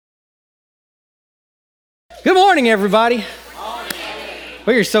Good morning, everybody.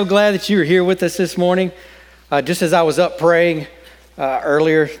 We are so glad that you are here with us this morning. Just as I was up praying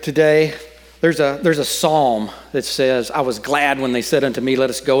earlier today, there's a psalm that says, "I was glad when they said unto me, let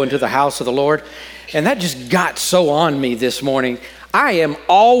us go into the house of the Lord." And that just got so on me this morning. I am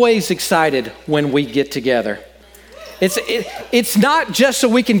always excited when we get together. It's not just so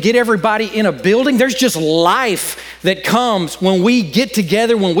we can get everybody in a building. There's just life that comes when we get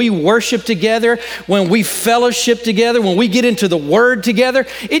together, when we worship together, when we fellowship together, when we get into the Word together.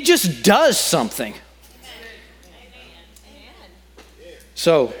 It just does something.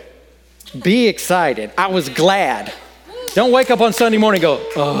 So be excited. I was glad. Don't wake up on Sunday morning and go,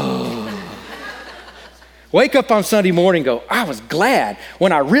 oh. Wake up on Sunday morning and go, I was glad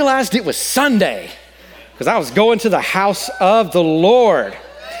when I realized it was Sunday. Because I was going to the house of the Lord.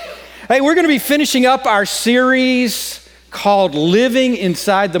 Hey, we're going to be finishing up our series called Living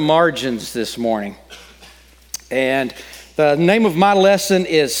Inside the Margins this morning. And the name of my lesson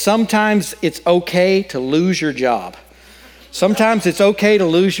is Sometimes It's Okay to Lose Your Job. Sometimes it's okay to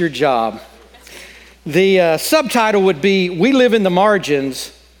lose your job. The subtitle would be, We Live in the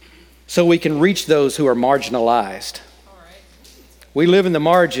Margins so we can reach those who are marginalized. We live in the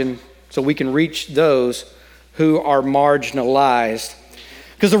margin so we can reach those who are marginalized.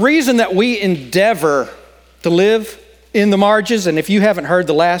 Because the reason that we endeavor to live in the margins, and if you haven't heard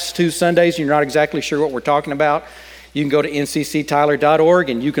the last two Sundays and you're not exactly sure what we're talking about, you can go to ncctyler.org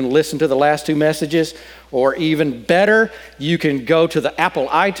and you can listen to the last two messages. Or even better, you can go to the Apple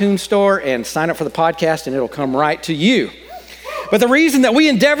iTunes store and sign up for the podcast and it'll come right to you. But the reason that we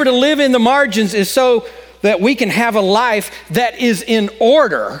endeavor to live in the margins is so that we can have a life that is in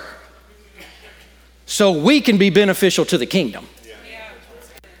order so we can be beneficial to the kingdom.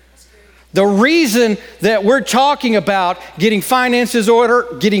 The reason that we're talking about getting finances order,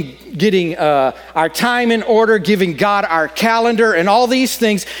 getting our time in order, giving God our calendar and all these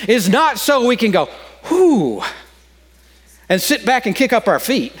things is not so we can go, whoo, and sit back and kick up our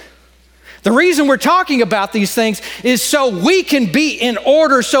feet. The reason we're talking about these things is so we can be in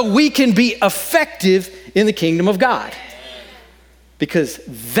order, so we can be effective in the kingdom of God. Because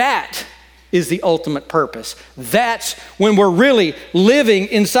that is the ultimate purpose. That's when we're really living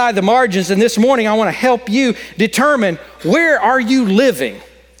inside the margins. And this morning, I want to help you determine, where are you living?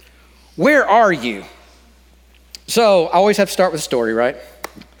 Where are you? So I always have to start with a story, right?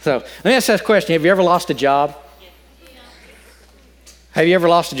 So let me ask that question. Have you ever lost a job? Have you ever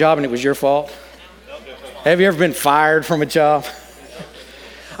lost a job and it was your fault? Have you ever been fired from a job?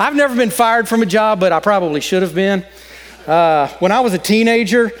 I've never been fired from a job, but I probably should have been. When I was a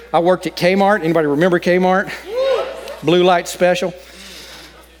teenager, I worked at Kmart. Anybody remember Kmart? Blue light special.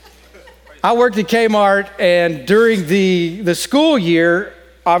 I worked at Kmart, and during the school year,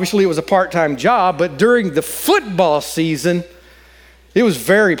 obviously it was a part-time job, but during the football season, it was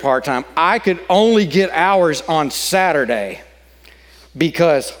very part-time. I could only get hours on Saturday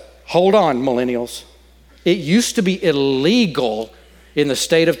because, hold on, millennials, it used to be illegal in the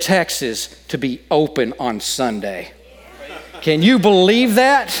state of Texas to be open on Sunday. Can you believe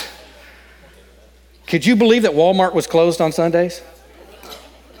that? Could you believe that Walmart was closed on Sundays?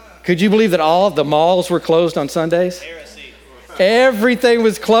 Could you believe that all of the malls were closed on Sundays? Everything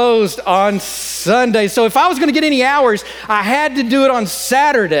was closed on Sunday. So if I was going to get any hours, I had to do it on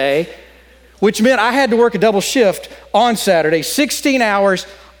Saturday, which meant I had to work a double shift on Saturday, 16 hours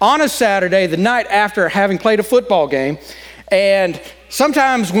on a Saturday, the night after having played a football game. And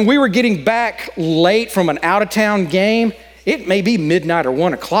sometimes when we were getting back late from an out-of-town game, it may be midnight or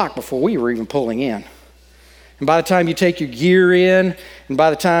 1 o'clock before we were even pulling in. And by the time you take your gear in, and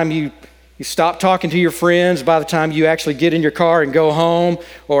by the time you stop talking to your friends, by the time you actually get in your car and go home,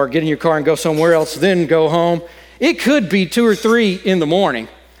 or get in your car and go somewhere else, then go home, it could be 2 or 3 in the morning.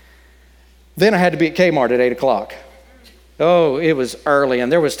 Then I had to be at Kmart at 8 o'clock. Oh, it was early,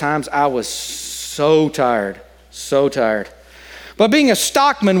 and there was times I was so tired. But being a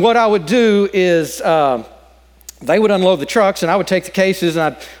stockman, what I would do is they would unload the trucks, and I would take the cases,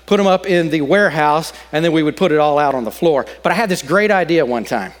 and I'd put them up in the warehouse, and then we would put it all out on the floor. But I had this great idea one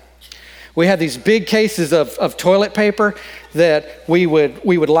time. We had these big cases of toilet paper that we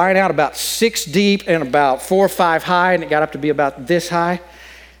would line out about 6 deep and about 4 or 5 high, and it got up to be about this high.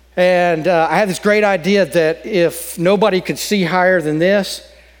 And I had this great idea that if nobody could see higher than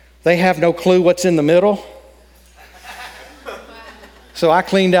this, they have no clue what's in the middle. So I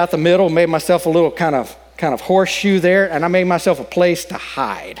cleaned out the middle, made myself a little kind of horseshoe there, and I made myself a place to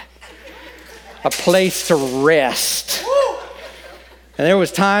hide, a place to rest. And there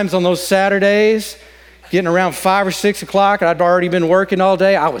was times on those Saturdays, getting around 5 or 6 o'clock, and I'd already been working all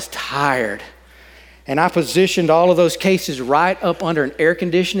day. I was tired. And I positioned all of those cases right up under an air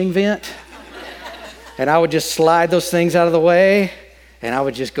conditioning vent. And I would just slide those things out of the way, and I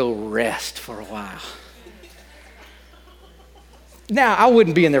would just go rest for a while. Now, I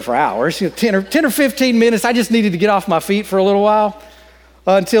wouldn't be in there for hours, 10 or 15 minutes. I just needed to get off my feet for a little while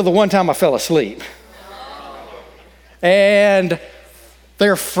until the one time I fell asleep. And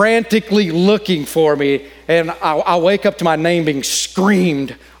they're frantically looking for me, and I wake up to my name being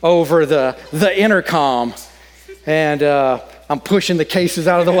screamed over the intercom, and I'm pushing the cases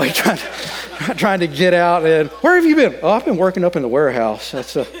out of the way, trying to get out. And where have you been? Oh, I've been working up in the warehouse.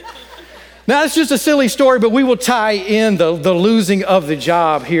 Now, it's just a silly story, but we will tie in the losing of the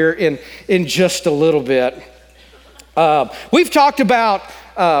job here in just a little bit. We've talked about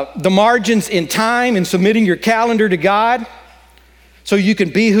the margins in time and submitting your calendar to God so you can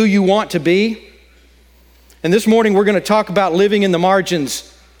be who you want to be. And this morning, we're going to talk about living in the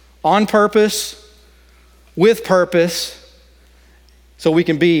margins on purpose, with purpose, so we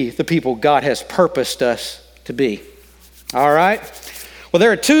can be the people God has purposed us to be. All right? Well,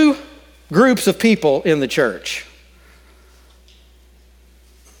 there are two groups of people in the church.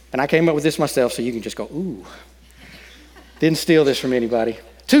 And I came up with this myself, so you can just go, ooh. Didn't steal this from anybody.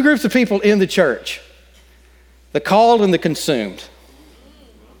 Two groups of people in the church. The called and the consumed.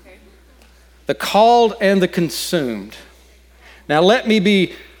 The called and the consumed. Now let me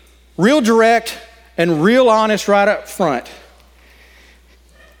be real direct and real honest right up front.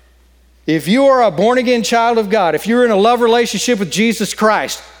 If you are a born-again child of God, if you're in a love relationship with Jesus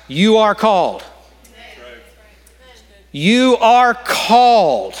Christ, you are called. You are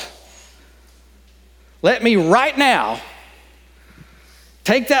called. Let me right now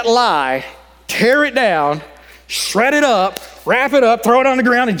take that lie, tear it down, shred it up, wrap it up, throw it on the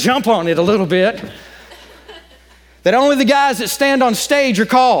ground, and jump on it a little bit. That only the guys that stand on stage are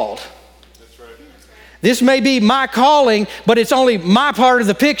called. This may be my calling, but it's only my part of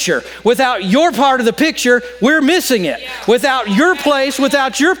the picture. Without your part of the picture, we're missing it. Without your place,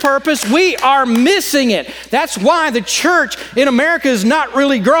 without your purpose, we are missing it. That's why the church in America is not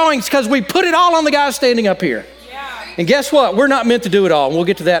really growing. It's because we put it all on the guy standing up here. And guess what? We're not meant to do it all. And we'll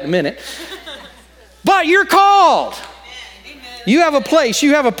get to that in a minute. But you're called. You have a place,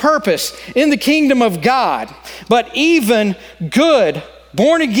 you have a purpose in the kingdom of God. But even good,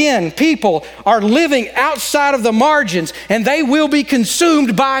 born-again people are living outside of the margins, and they will be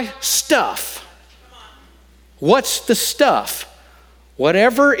consumed by stuff. What's the stuff?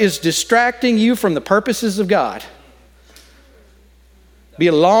 Whatever is distracting you from the purposes of God. Be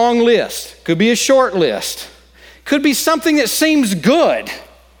a long list, could be a short list, could be something that seems good.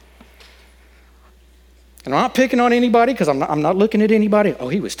 And I'm not picking on anybody because I'm not looking at anybody. Oh,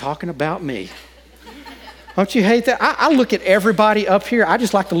 he was talking about me. Don't you hate that? I look at everybody up here. I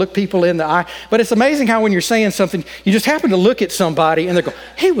just like to look people in the eye. But it's amazing how when you're saying something, you just happen to look at somebody and they go,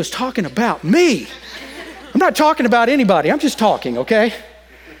 he was talking about me. I'm not talking about anybody. I'm just talking, okay?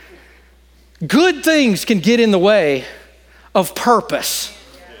 Good things can get in the way of purpose.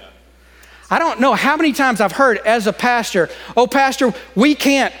 I don't know how many times I've heard as a pastor, oh, pastor, we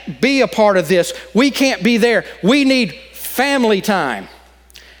can't be a part of this. We can't be there. We need family time.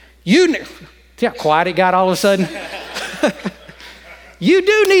 See how quiet it got all of a sudden? You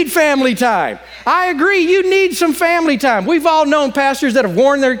do need family time. I agree, you need some family time. We've all known pastors that have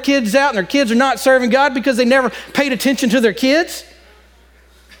worn their kids out and their kids are not serving God because they never paid attention to their kids.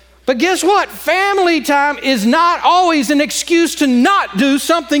 But guess what? Family time is not always an excuse to not do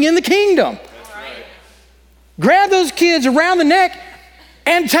something in the kingdom. Right. Grab those kids around the neck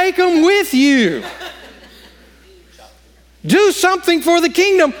and take them with you. Do something for the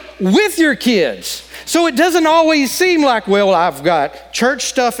kingdom with your kids. So it doesn't always seem like, well, I've got church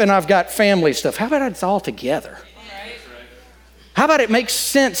stuff and I've got family stuff. How about it's all together? How about it makes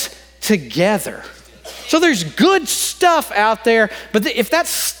sense together? So there's good stuff out there, but if that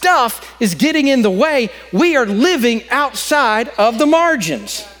stuff is getting in the way, we are living outside of the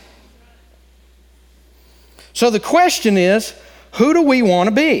margins. So the question is, who do we want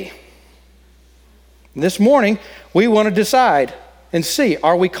to be? This morning, we want to decide and see,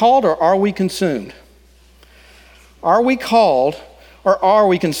 are we called or are we consumed? Are we called or are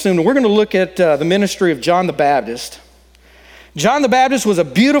we consumed? And we're going to look at the ministry of John the Baptist. John the Baptist was a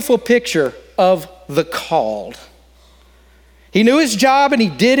beautiful picture of the called. He knew his job and he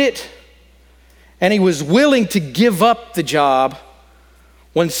did it, and he was willing to give up the job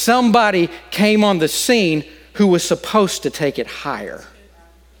when somebody came on the scene who was supposed to take it higher.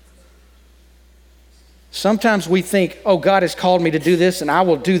 Sometimes we think, oh, God has called me to do this and I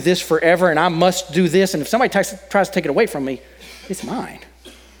will do this forever and I must do this. And if somebody tries to take it away from me, it's mine.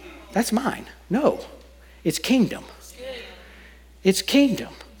 that's mine. No, it's kingdom. It's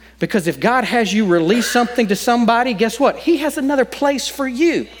kingdom. Because if God has you release something to somebody, guess what? He has another place for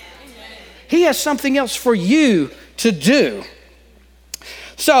you. He has something else for you to do.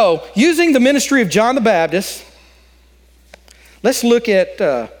 So, using the ministry of John the Baptist, let's look at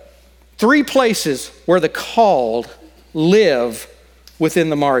 3 places where the called live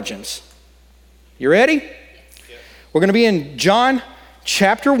within the margins. You ready? We're going to be in John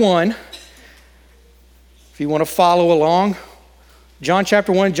chapter 1. If you want to follow along, John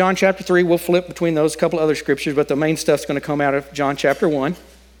chapter 1, John chapter 3, we'll flip between those, a couple other scriptures, but the main stuff's going to come out of John chapter 1.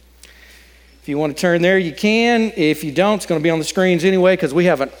 If you want to turn there, you can. If you don't, it's going to be on the screens anyway, because we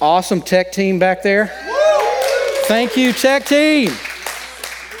have an awesome tech team back there. Thank you, tech team.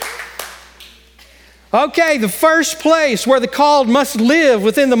 Okay, the first place where the called must live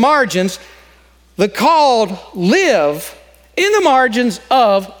within the margins, the called live in the margins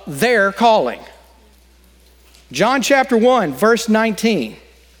of their calling. John chapter 1, verse 19.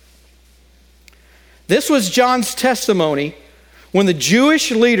 This was John's testimony when the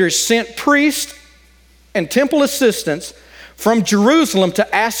Jewish leaders sent priests and temple assistants from Jerusalem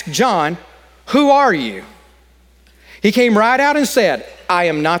to ask John, "Who are you?" He came right out and said, "I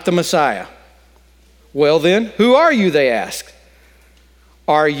am not the Messiah." "Well then, who are you?" they asked.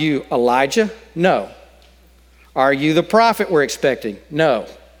 "Are you Elijah?" "No." "Are you the prophet we're expecting?" "No."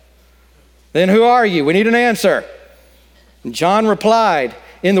 "Then who are you? We need an answer." And John replied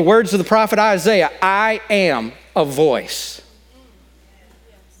in the words of the prophet Isaiah, "I am a voice."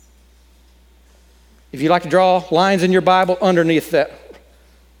 If you like to draw lines in your Bible underneath that,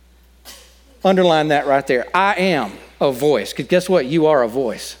 underline that right there. I am a voice. Because guess what? You are a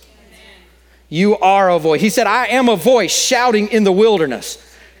voice. You are a voice. He said, "I am a voice shouting in the wilderness.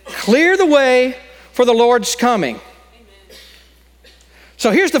 Clear the way for the Lord's coming."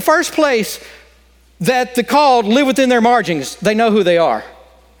 So here's the first place that the called live within their margins. They know who they are.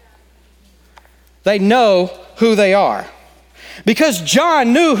 They know who they are. Because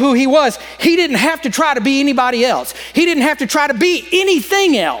John knew who he was, he didn't have to try to be anybody else. He didn't have to try to be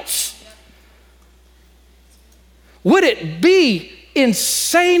anything else. Would it be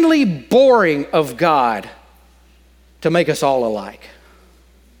insanely boring of God to make us all alike?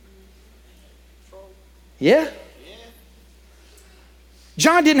 Yeah?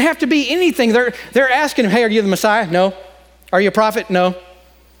 John didn't have to be anything. They're asking him, "Hey, are you the Messiah?" "No." "Are you a prophet?" "No."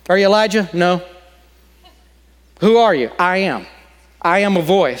 "Are you Elijah?" "No." "Who are you?" "I am. I am a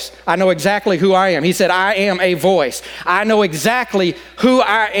voice. I know exactly who I am." He said, "I am a voice. I know exactly who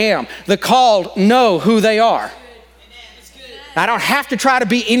I am." The called know who they are. I don't have to try to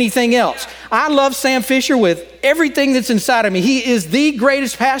be anything else. I love Sam Fisher with everything that's inside of me. He is the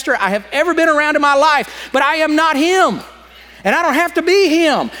greatest pastor I have ever been around in my life, but I am not him. And I don't have to be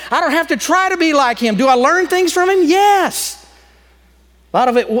him. I don't have to try to be like him. Do I learn things from him? Yes. A lot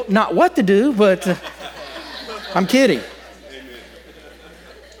of it, not what to do, but I'm kidding.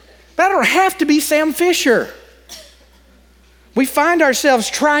 But I don't have to be Sam Fisher. We find ourselves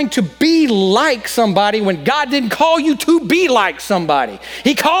trying to be like somebody when God didn't call you to be like somebody.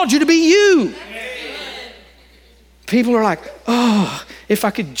 He called you to be you. Amen. People are like, "Oh, if I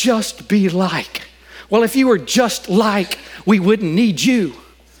could just be like." Well, if you were just like, we wouldn't need you.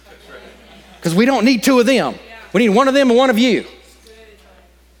 Because we don't need 2 of them. We need 1 of them and 1 of you.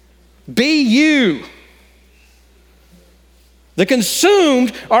 Be you. The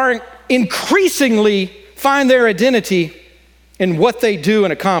consumed are increasingly find their identity in what they do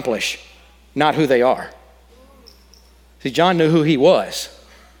and accomplish, not who they are. See, John knew who he was.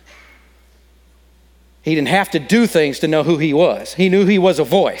 He didn't have to do things to know who he was. He knew he was a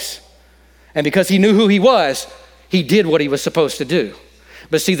voice. And because he knew who he was, he did what he was supposed to do.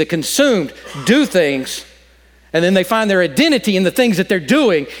 But see, the consumed do things, and then they find their identity in the things that they're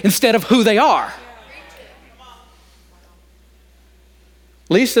doing instead of who they are.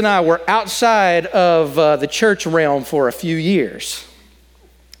 Lisa and I were outside of the church realm for a few years.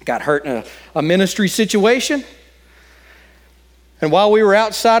 Got hurt in a ministry situation. And while we were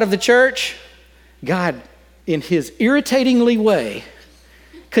outside of the church, God, in his irritatingly way,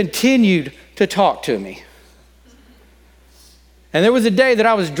 continued to talk to me. And there was a day that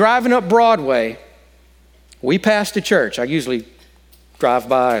I was driving up Broadway. We passed a church. I usually drive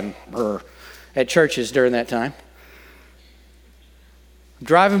by or at churches during that time. I'm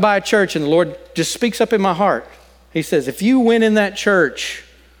driving by a church and the Lord just speaks up in my heart. He says, "If you went in that church,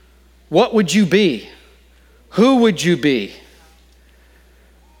 what would you be? Who would you be?"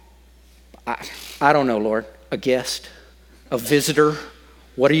 I don't know, Lord. A guest? A visitor?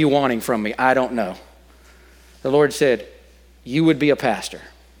 What are you wanting from me? I don't know. The Lord said, "You would be a pastor."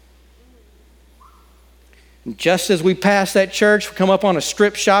 And just as we passed that church, we come up on a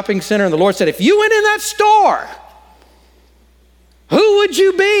strip shopping center, and the Lord said, if you went in that store, who would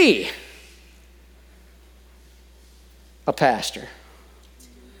you be? A pastor.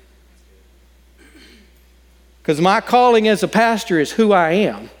 Because my calling as a pastor is who I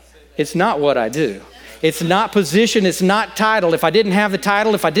am. It's not what I do. It's not position. It's not title. If I didn't have the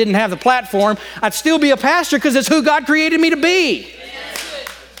title, if I didn't have the platform, I'd still be a pastor because it's who God created me to be.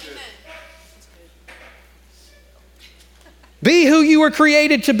 Be who you were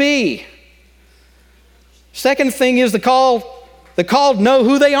created to be. Second thing is the called know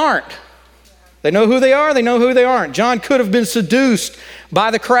who they aren't. They know who they are, they know who they aren't. John could have been seduced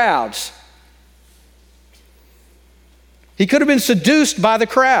by the crowds. He could have been seduced by the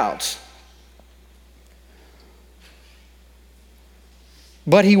crowds.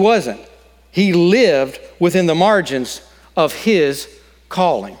 But he wasn't. He lived within the margins of his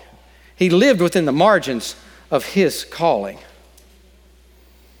calling. He lived within the margins of his calling.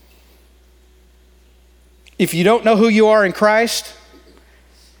 If you don't know who you are in Christ,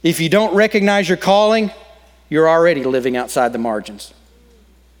 if you don't recognize your calling, you're already living outside the margins.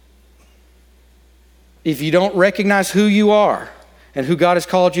 If you don't recognize who you are and who God has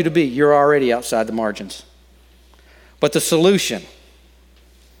called you to be, you're already outside the margins. But the solution,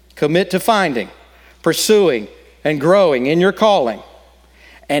 commit to finding, pursuing, and growing in your calling.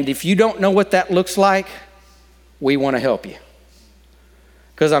 And if you don't know what that looks like, we want to help you.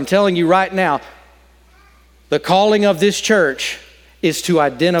 Because I'm telling you right now, the calling of this church is to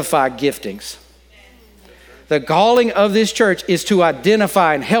identify giftings. The calling of this church is to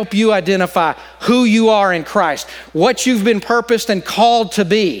identify and help you identify who you are in Christ, what you've been purposed and called to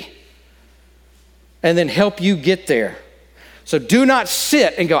be, and then help you get there. So do not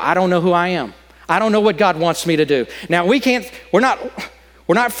sit and go, I don't know who I am. I don't know what God wants me to do. Now we're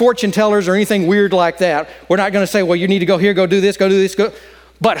not fortune tellers or anything weird like that. We're not going to say, well, you need to go here, go do this, go.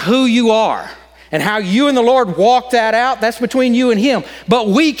 But who you are. And how you and the Lord walk that out, that's between you and Him. But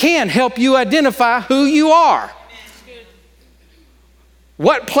we can help you identify who you are.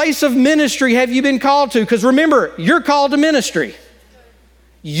 What place of ministry have you been called to? Because remember, you're called to ministry.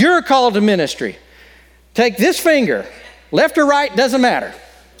 You're called to ministry. Take this finger, left or right, doesn't matter.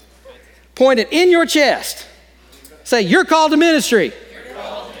 Point it in your chest. Say, you're called to ministry. You're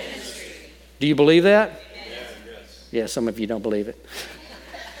called to ministry. Do you believe that? Yes. Yeah, some of you don't believe it.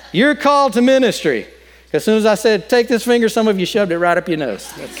 You're called to ministry. As soon as I said, take this finger, some of you shoved it right up your nose.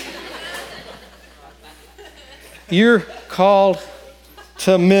 You're called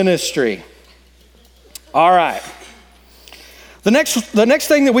to ministry. All right. The next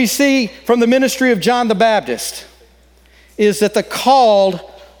thing that we see from the ministry of John the Baptist is that the called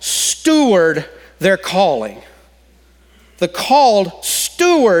steward their calling. The called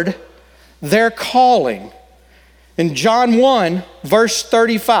steward their calling. In John 1, verse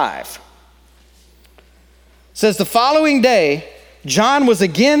 35, says, the following day, John was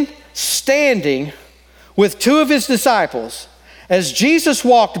again standing with two of his disciples. As Jesus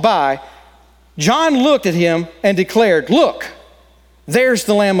walked by, John looked at him and declared, look, there's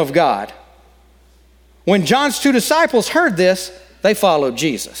the Lamb of God. When John's two disciples heard this, they followed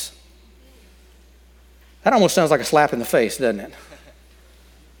Jesus. That almost sounds like a slap in the face, doesn't it?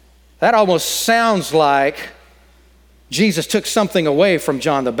 That almost sounds like Jesus took something away from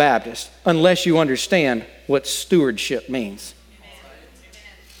John the Baptist, unless you understand what stewardship means.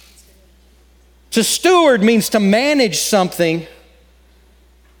 To steward means to manage something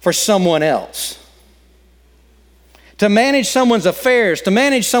for someone else. To manage someone's affairs, to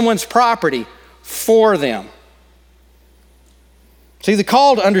manage someone's property for them. See, the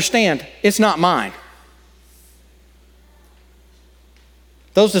call to understand, it's not mine.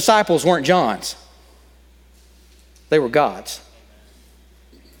 Those disciples weren't John's. They were God's.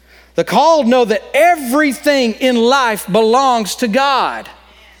 The called know that everything in life belongs to God.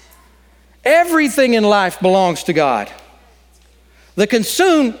 Everything in life belongs to God. The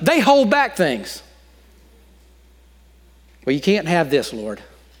consumed, they hold back things. Well, you can't have this, Lord.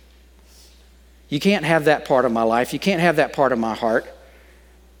 You can't have that part of my life. You can't have that part of my heart.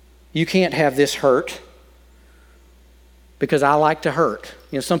 You can't have this hurt because I like to hurt.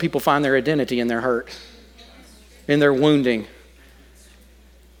 You know, some people find their identity in their hurt, in their wounding.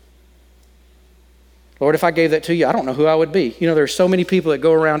 Lord, if I gave that to you, I don't know who I would be. You know, there's so many people that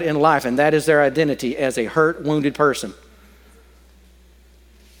go around in life and that is their identity as a hurt, wounded person.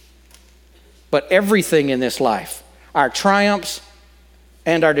 But everything in this life, our triumphs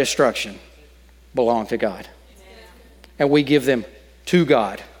and our destruction, belong to God. And we give them to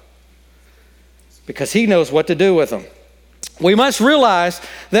God because He knows what to do with them. We must realize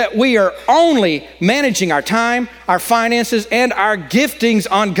that we are only managing our time, our finances, and our giftings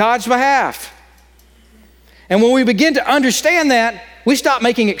on God's behalf. And when we begin to understand that, we stop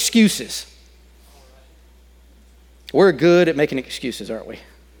making excuses. We're good at making excuses, aren't we?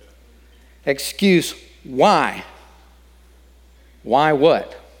 Excuse, why? Why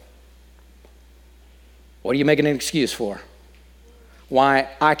what? What are you making an excuse for? Why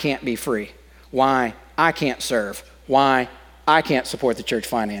I can't be free? Why I can't serve? Why I can't support the church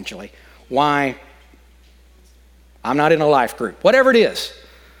financially? Why I'm not in a life group? Whatever it is.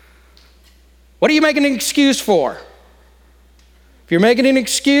 What are you making an excuse for? If you're making an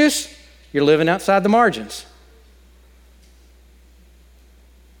excuse, you're living outside the margins.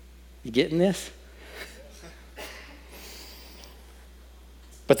 You getting this?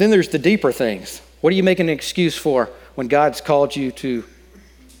 But then there's the deeper things. What are you making an excuse for when God's called you to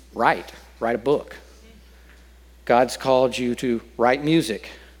write a book? God's called you to write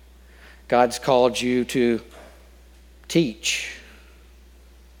music. God's called you to teach,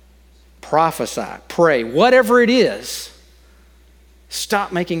 prophesy, pray, whatever it is.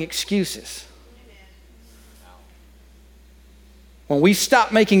 Stop making excuses. When we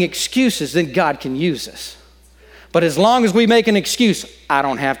stop making excuses, then God can use us. But as long as we make an excuse, I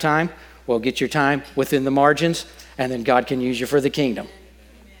don't have time, well, get your time within the margins, and then God can use you for the kingdom.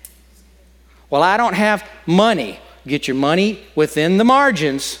 Well, I don't have money. Get your money within the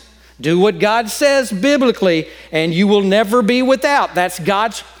margins. Do what God says biblically, and you will never be without. That's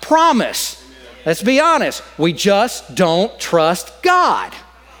God's promise. Let's be honest. We just don't trust God.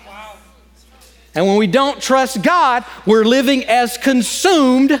 And when we don't trust God, we're living as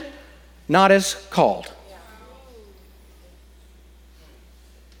consumed, not as called.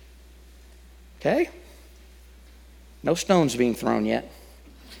 Okay? No stones being thrown yet.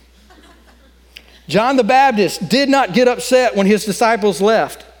 John the Baptist did not get upset when his disciples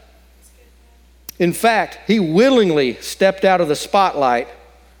left. In fact, he willingly stepped out of the spotlight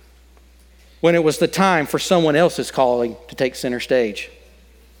when it was the time for someone else's calling to take center stage.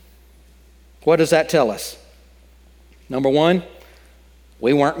 What does that tell us? Number one,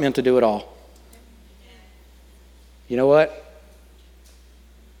 we weren't meant to do it all. You know what?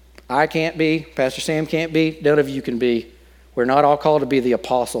 I can't be, Pastor Sam can't be, none of you can be. We're not all called to be the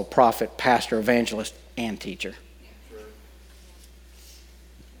apostle, prophet, pastor, evangelist, and teacher.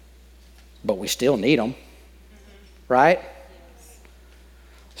 But we still need them, right?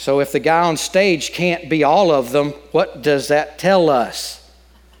 So if the guy on stage can't be all of them, what does that tell us?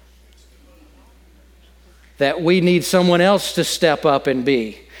 That we need someone else to step up and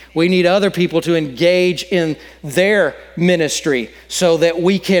be. We need other people to engage in their ministry so that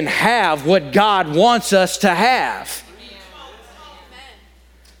we can have what God wants us to have.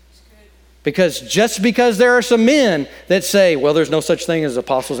 Because just because there are some men that say, well, there's no such thing as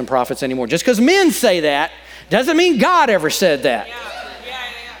apostles and prophets anymore. Just because men say that doesn't mean God ever said that.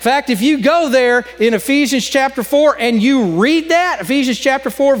 In fact, if you go there in Ephesians chapter 4 and you read that, Ephesians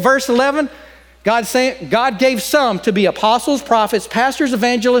chapter 4, verse 11, God gave some to be apostles, prophets, pastors,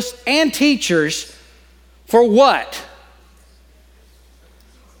 evangelists, and teachers for what?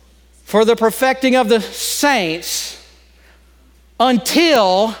 For the perfecting of the saints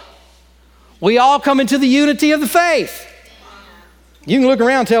until we all come into the unity of the faith. You can look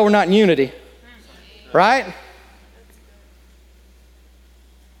around and tell we're not in unity, right?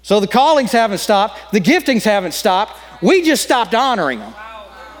 So the callings haven't stopped. The giftings haven't stopped. We just stopped honoring them.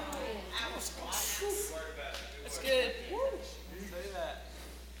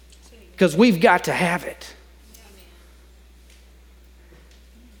 Because we've got to have it.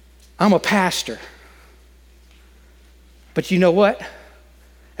 I'm a pastor. But you know what?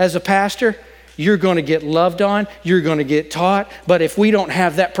 As a pastor, you're going to get loved on, you're going to get taught, but if we don't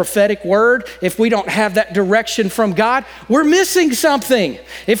have that prophetic word, if we don't have that direction from God, we're missing something.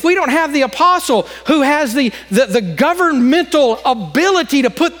 If we don't have the apostle who has the governmental ability to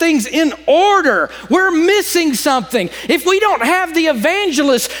put things in order, we're missing something. If we don't have the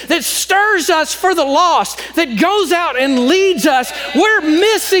evangelist that stirs us for the lost, that goes out and leads us, we're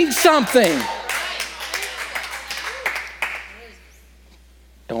missing something.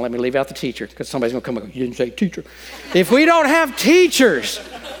 Don't let me leave out the teacher, because somebody's going to come and go, you didn't say teacher. If we don't have teachers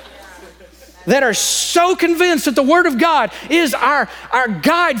that are so convinced that the Word of God is our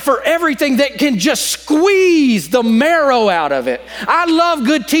guide for everything, that can just squeeze the marrow out of it. I love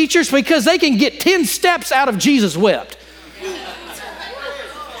good teachers because they can get 10 steps out of Jesus wept.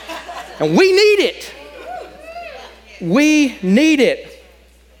 And we need it. We need it.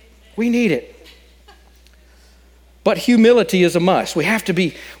 We need it. But humility is a must. We have to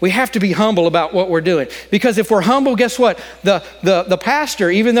be humble about what we're doing. Because if we're humble, guess what? The pastor,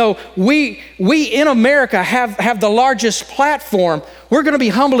 even though we in America have the largest platform, we're going to be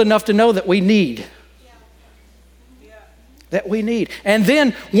humble enough to know that we need. That we need. And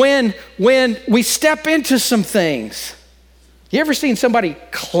then when we step into some things, you ever seen somebody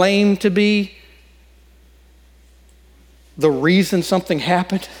claim to be the reason something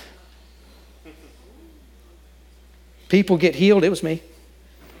happened? People get healed. It was me.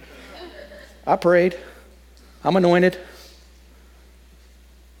 I prayed. I'm anointed.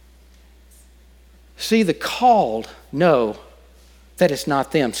 See, the called know that it's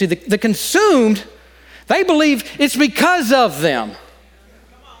not them. See, the consumed, they believe it's because of them.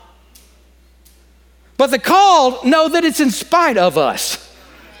 But the called know that it's in spite of us.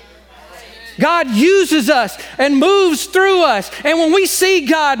 God uses us and moves through us. And when we see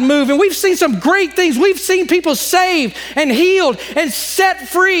God move, and we've seen some great things, we've seen people saved and healed and set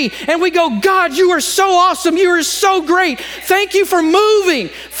free. And we go, God, you are so awesome. You are so great. Thank you for moving.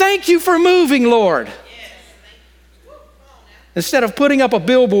 Thank you for moving, Lord. Instead of putting up a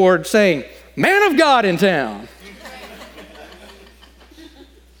billboard saying, man of God in town.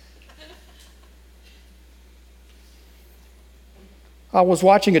 I was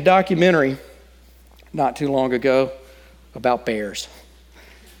watching a documentary not too long ago about bears.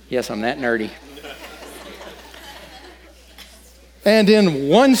 Yes, I'm that nerdy. And in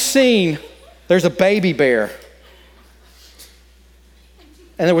one scene, there's a baby bear.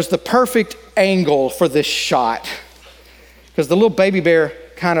 And there was the perfect angle for this shot, because the little baby bear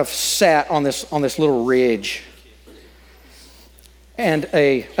kind of sat on this little ridge. And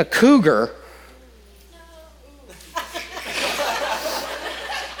a cougar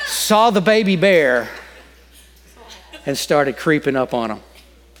saw the baby bear and started creeping up on him.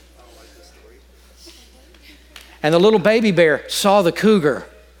 And the little baby bear saw the cougar,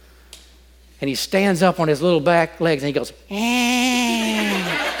 and he stands up on his little back legs and he goes,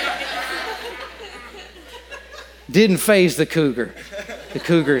 Didn't faze the cougar. The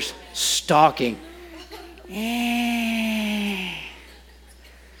cougar's stalking. And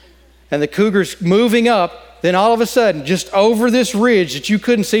the cougar's moving up. Then all of a sudden, just over this ridge that you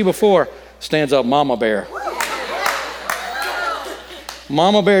couldn't see before, stands up Mama Bear.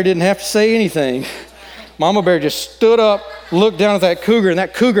 Mama Bear didn't have to say anything. Mama Bear just stood up, looked down at that cougar, and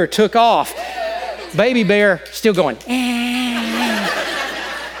that cougar took off. Baby Bear still going.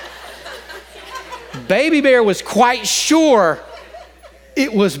 Baby Bear was quite sure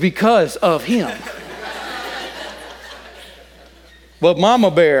it was because of him. But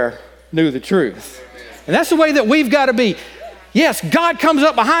Mama Bear knew the truth. And that's the way that we've got to be. Yes, God comes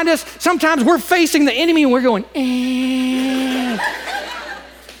up behind us. Sometimes we're facing the enemy and we're going,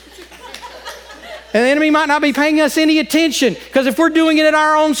 And the enemy might not be paying us any attention, because if we're doing it in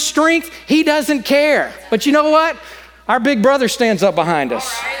our own strength, he doesn't care. But you know what? Our big brother stands up behind us.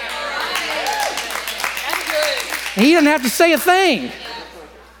 He doesn't have to say a thing.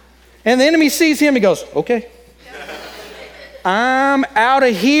 And the enemy sees him and goes, okay, I'm out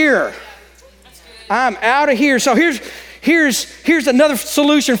of here. I'm out of here. So here's another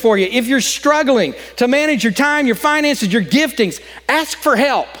solution for you. If you're struggling to manage your time, your finances, your giftings, ask for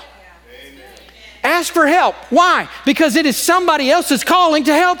help. Ask for help. Why? Because it is somebody else's calling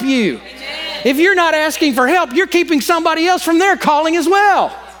to help you. Amen. If you're not asking for help, you're keeping somebody else from their calling as well.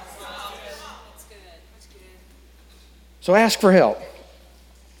 That's good. So ask for help.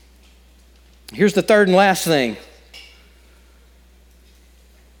 Here's the third and last thing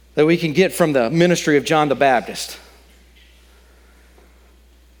that we can get from the ministry of John the Baptist.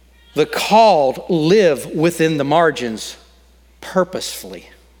 The called live within the margins purposefully.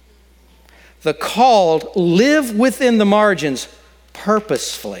 The called live within the margins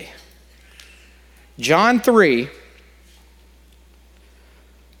purposefully. John 3,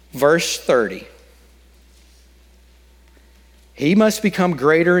 verse 30. He must become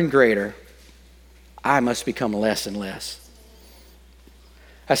greater and greater. I must become less and less.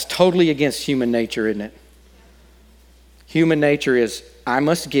 That's totally against human nature, isn't it? Human nature is, I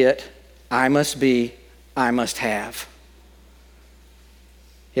must get, I must be, I must have.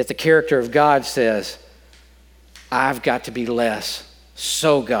 Yet the character of God says, I've got to be less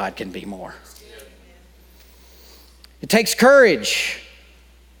so God can be more. It takes courage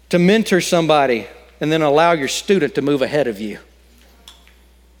to mentor somebody and then allow your student to move ahead of you.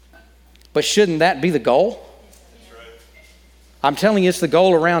 But shouldn't that be the goal? I'm telling you, it's the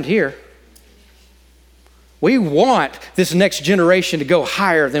goal around here. We want this next generation to go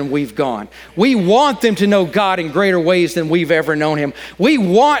higher than we've gone. We want them to know God in greater ways than we've ever known him. We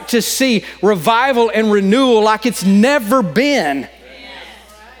want to see revival and renewal like it's never been.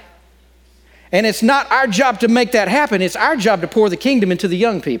 And it's not our job to make that happen. It's our job to pour the kingdom into the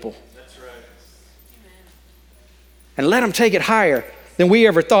young people. That's right. And let them take it higher than we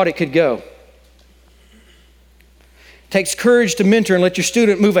ever thought it could go. It takes courage to mentor and let your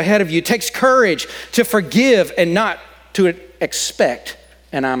student move ahead of you. It takes courage to forgive and not to expect,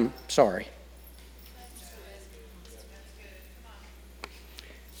 and I'm sorry.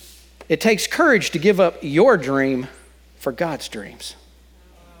 It takes courage to give up your dream for God's dreams.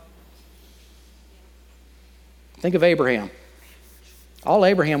 Think of Abraham. All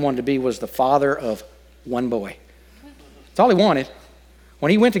Abraham wanted to be was the father of one boy. That's all he wanted.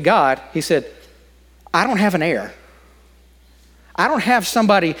 When he went to God, he said, I don't have an heir. I don't have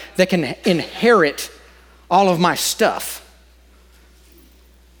somebody that can inherit all of my stuff.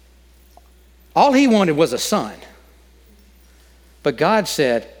 All he wanted was a son. But God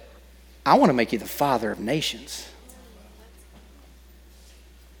said, I want to make you the father of nations.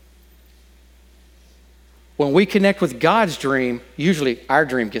 When we connect with God's dream, usually our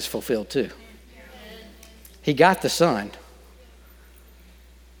dream gets fulfilled too. He got the son,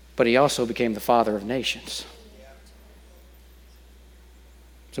 but he also became the father of nations.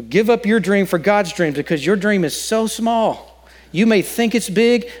 So give up your dream for God's dream, because your dream is so small. You may think it's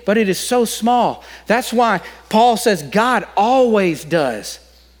big, but it is so small. That's why Paul says God always does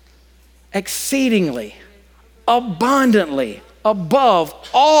exceedingly, abundantly, above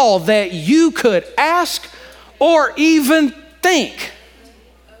all that you could ask or even think.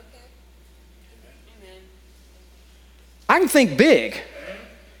 I can think big.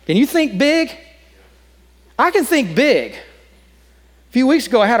 Can you think big? I can think big. A few weeks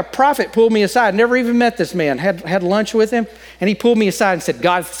ago, I had a prophet pull me aside. Never even met this man. Had lunch with him, and he pulled me aside and said,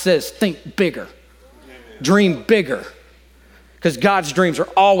 God says, think bigger. Dream bigger. Because God's dreams are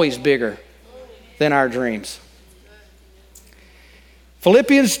always bigger than our dreams.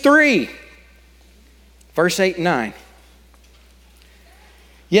 Philippians 3, verse 8 and 9.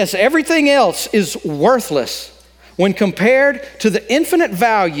 Yes, everything else is worthless when compared to the infinite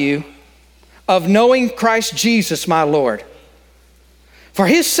value of knowing Christ Jesus, my Lord. For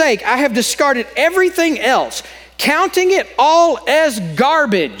his sake, I have discarded everything else, counting it all as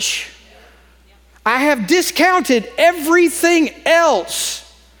garbage. I have discounted everything else,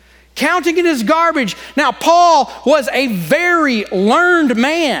 counting it as garbage. Now, Paul was a very learned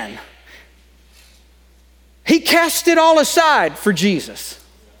man. He cast it all aside for Jesus.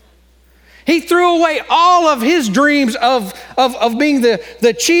 He threw away all of his dreams of being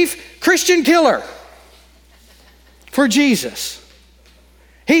the chief Christian killer for Jesus.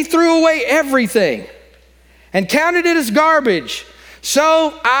 He threw away everything and counted it as garbage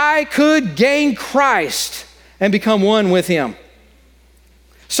so I could gain Christ and become one with him.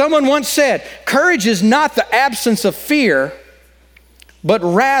 Someone once said, courage is not the absence of fear, but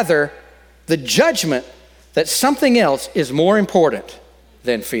rather the judgment that something else is more important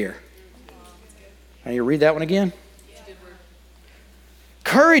than fear. Can you read that one again?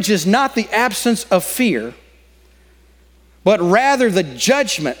 Courage is not the absence of fear, but rather the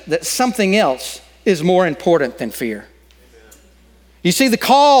judgment that something else is more important than fear. You see, the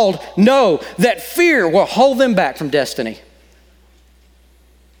called know that fear will hold them back from destiny,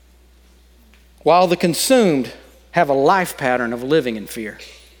 while the consumed have a life pattern of living in fear.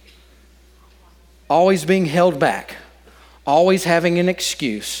 Always being held back, always having an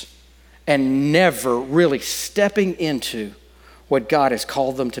excuse, and never really stepping into what God has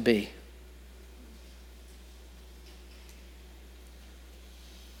called them to be.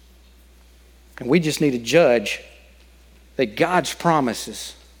 And we just need to judge that God's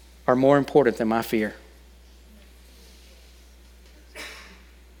promises are more important than my fear.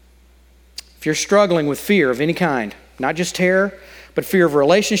 If you're struggling with fear of any kind, not just terror, but fear of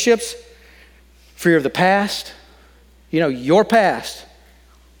relationships, fear of the past, your past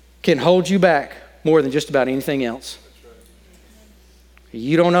can hold you back more than just about anything else.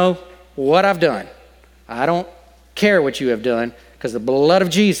 You don't know what I've done. I don't care what you have done, because the blood of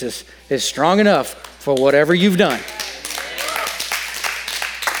Jesus is strong enough for whatever you've done.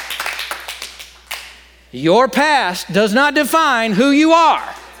 Your past does not define who you are.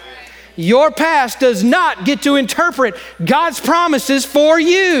 Your past does not get to interpret God's promises for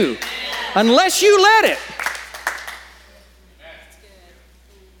you unless you let it.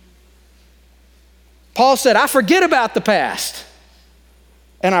 Paul said, I forget about the past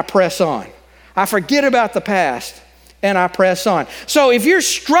and I press on. I forget about the past and I press on. So if you're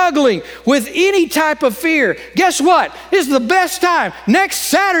struggling with any type of fear, guess what? This is the best time. Next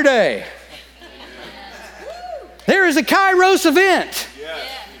Saturday, there is a Kairos event.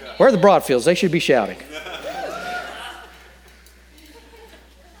 Where are the Broadfields? They should be shouting.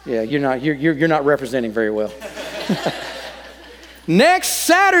 Yeah, you're not representing very well. Next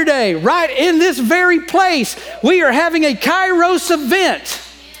Saturday, right in this very place, we are having a Kairos event.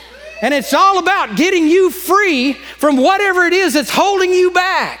 And it's all about getting you free from whatever it is that's holding you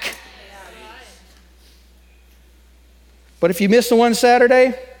back. But if you miss the one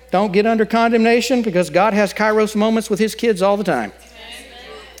Saturday, don't get under condemnation, because God has Kairos moments with his kids all the time.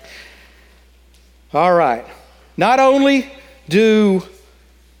 All right. Not only do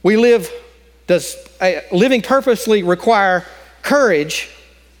we does living purposely require courage,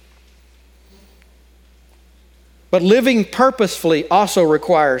 but living purposefully also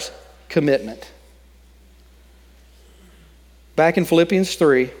requires commitment. Back in Philippians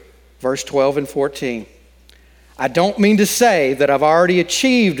 3, verse 12 and 14. I don't mean to say that I've already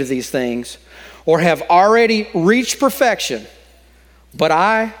achieved these things or have already reached perfection, but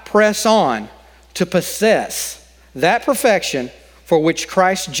I press on to possess that perfection for which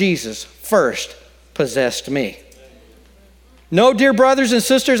Christ Jesus first possessed me. No, dear brothers and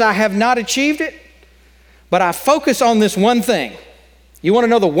sisters, I have not achieved it, but I focus on this one thing. You want to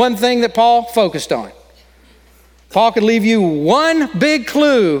know the one thing that Paul focused on? Paul could leave you one big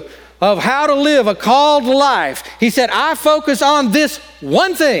clue of how to live a called life. He said, I focus on this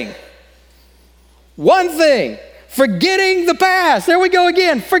one thing. One thing. Forgetting the past. There we go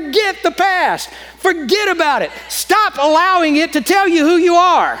again. Forget the past. Forget about it. Stop allowing it to tell you who you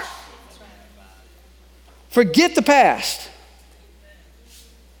are. Forget the past.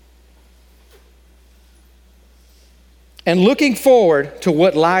 And looking forward to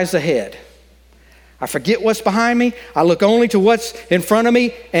what lies ahead. I forget what's behind me. I look only to what's in front of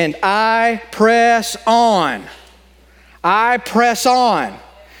me, and I press on. I press on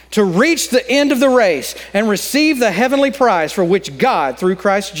to reach the end of the race and receive the heavenly prize for which God, through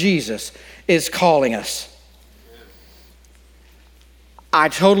Christ Jesus, is calling us. I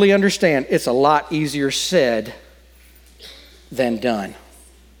totally understand it's a lot easier said than done.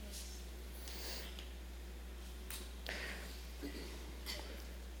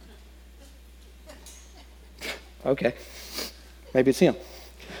 Okay, maybe it's him.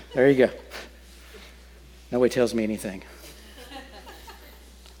 There you go. Nobody tells me anything.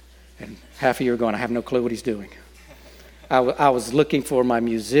 And half of you are going, I have no clue what he's doing. I was looking for my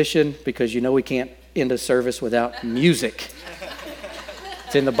musician, because you know we can't end a service without music.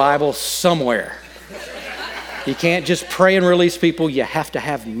 It's in the Bible somewhere. You can't just pray and release people. You have to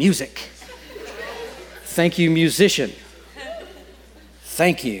have music. Thank you, musician.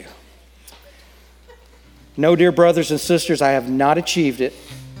 Thank you. No, dear brothers and sisters, I have not achieved it,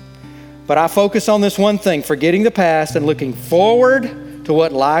 but I focus on this one thing, forgetting the past and looking forward to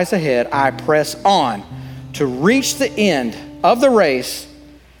what lies ahead. I press on to reach the end of the race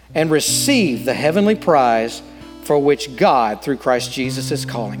and receive the heavenly prize for which God, through Christ Jesus, is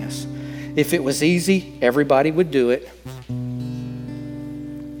calling us. If it was easy, everybody would do it.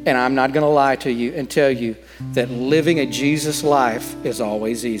 And I'm not going to lie to you and tell you that living a Jesus life is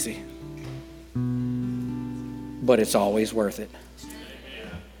always easy. But it's always worth it.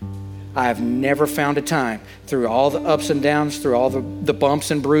 I have never found a time, through all the ups and downs, through all the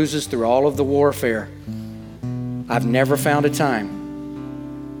bumps and bruises, through all of the warfare, I've never found a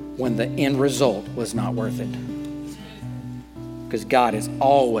time when the end result was not worth it. Because God is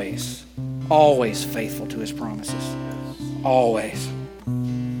always, always faithful to his promises. Always.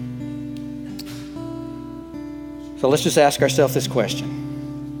 So let's just ask ourselves this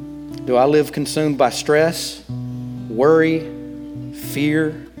question. Do I live consumed by stress, worry,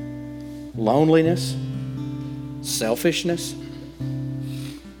 fear, loneliness, selfishness?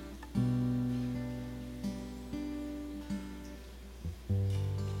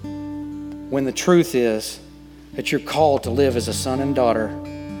 When the truth is that you're called to live as a son and daughter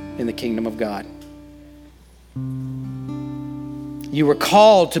in the kingdom of God. You were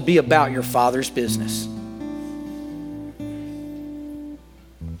called to be about your Father's business.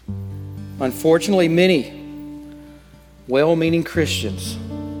 Unfortunately, many well-meaning Christians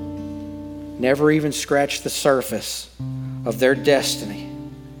never even scratch the surface of their destiny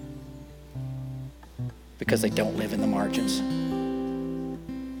because they don't live in the margins.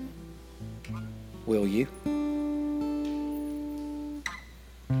 Will you?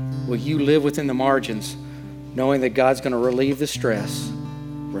 Will you live within the margins, knowing that God's going to relieve the stress,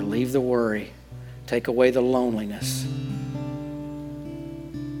 relieve the worry, take away the loneliness,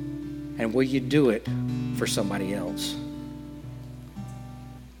 And will you do it for somebody else?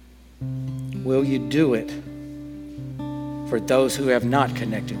 Will you do it for those who have not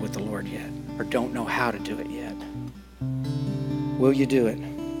connected with the Lord yet or don't know how to do it yet? Will you do it?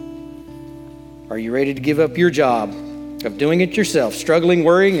 Are you ready to give up your job of doing it yourself, struggling,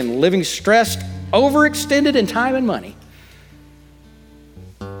 worrying, and living stressed, overextended in time and money?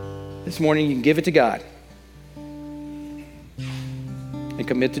 This morning you can give it to God and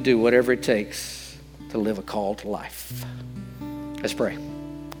commit to do whatever it takes to live a call to life. Let's pray.